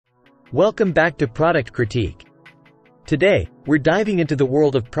Welcome back to Product Critique. Today, we're diving into the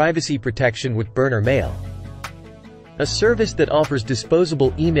world of privacy protection with Burner Mail, a service that offers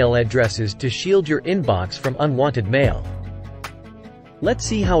disposable email addresses to shield your inbox from unwanted mail. Let's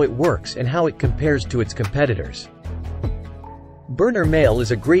see how it works and how it compares to its competitors. Burner Mail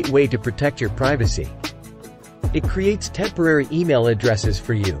is a great way to protect your privacy. It creates temporary email addresses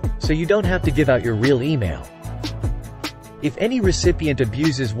for you, so you don't have to give out your real email. If any recipient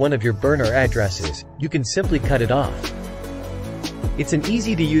abuses one of your burner addresses, you can simply cut it off. It's an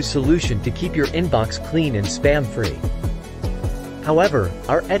easy-to-use solution to keep your inbox clean and spam-free. However,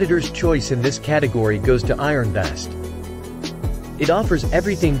 our editor's choice in this category goes to IronVest. It offers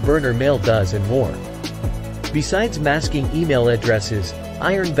everything Burner Mail does and more. Besides masking email addresses,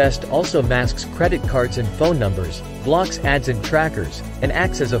 IronVest also masks credit cards and phone numbers, blocks ads and trackers, and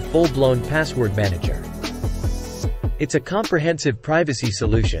acts as a full-blown password manager. It's a comprehensive privacy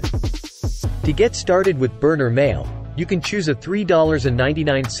solution. To get started with Burner Mail, you can choose a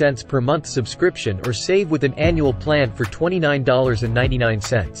 $3.99 per month subscription or save with an annual plan for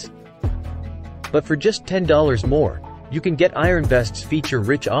 $29.99. But for just $10 more, you can get IronVest's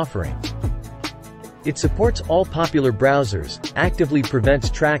feature-rich offering. It supports all popular browsers, actively prevents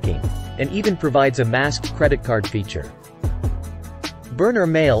tracking, and even provides a masked credit card feature. Burner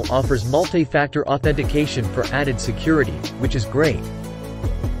Mail offers multi-factor authentication for added security, which is great,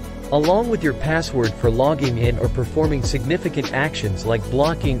 along with your password for logging in or performing significant actions like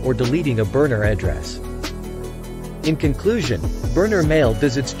blocking or deleting a burner address. In conclusion, Burner Mail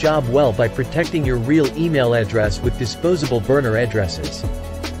does its job well by protecting your real email address with disposable burner addresses.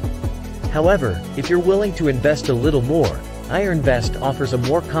 However, if you're willing to invest a little more, IronVest offers a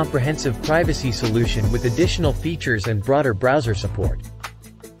more comprehensive privacy solution with additional features and broader browser support.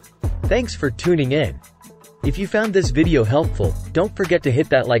 Thanks for tuning in. If you found this video helpful, don't forget to hit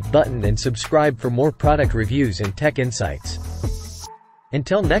that like button and subscribe for more product reviews and tech insights.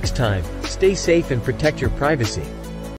 Until next time, stay safe and protect your privacy.